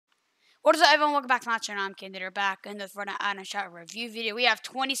What is up, everyone? Welcome back to my channel. I'm Candy. We're back in the Fortnite item shop review video. We have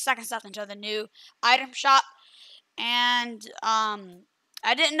 20 seconds left until the new item shop. And,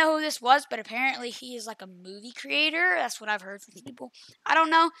 I didn't know who this was, but apparently he is like a movie creator. That's what I've heard from people. I don't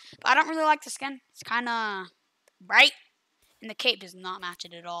know, but I don't really like the skin. It's kind of bright, and the cape does not match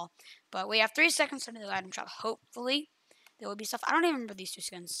it at all. But we have 3 seconds until the item shop. Hopefully, there will be stuff. I don't even remember these 2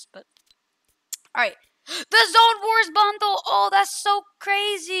 skins, but alright. The Zone Wars bundle! Oh, that's so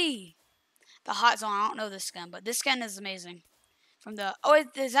crazy! The Hot Zone, I don't know this skin, but this skin is amazing. From the,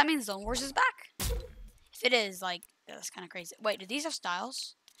 does that mean Zone Wars is back? If it is, like, that's kind of crazy. Wait, do these have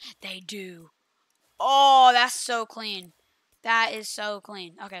styles? They do. Oh, that's so clean. That is so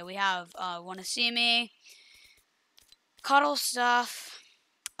clean. Okay, we have, Wanna See Me, Cuddle Stuff,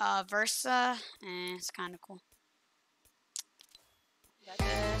 Versa, and it's kind of cool. Got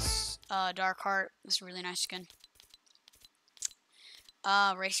this, Dark Heart, this is a really nice skin.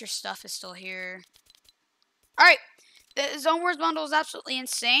 Racer Stuff is still here. Alright, the Zone Wars bundle is absolutely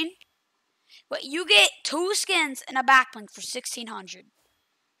insane. But you get 2 skins and a backbling for 1,600.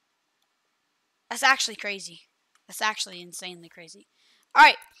 That's actually crazy. That's actually insanely crazy.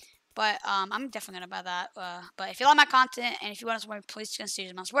 Alright, but I'm definitely going to buy that. But if you like my content and if you want to support me, please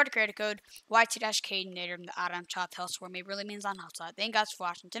consider my support creator code YT-Cadenator from the item shop. Tell us where me really means on the outside. Thank you guys for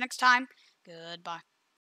watching. Until next time, goodbye.